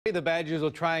The Badgers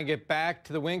will try and get back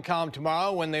to the win column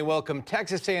tomorrow when they welcome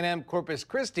Texas A&M Corpus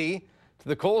Christi to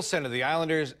the Kohl Center. The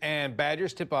Islanders and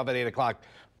Badgers tip off at 8 o'clock.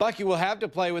 Bucky will have to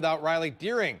play without Riley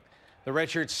Deering. The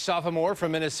redshirt sophomore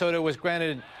from Minnesota was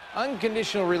granted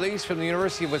unconditional release from the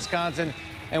University of Wisconsin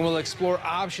and will explore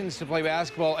options to play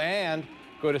basketball and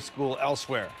go to school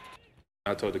elsewhere.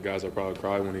 I told the guys I'll probably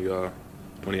cry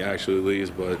when he actually leaves,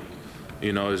 but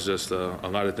you know, it's just a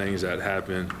lot of things that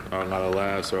happen, a lot of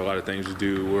laughs, or a lot of things we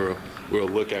do. We'll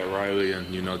look at Riley,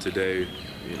 and you know, today,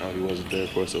 you know, he wasn't there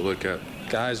for us to look at.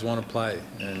 Guys want to play,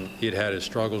 and he'd had his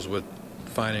struggles with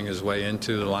finding his way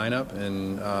into the lineup,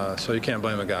 and so you can't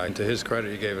blame a guy. And to his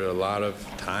credit, he gave it a lot of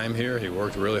time here. He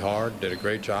worked really hard, did a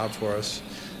great job for us,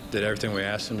 did everything we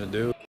asked him to do.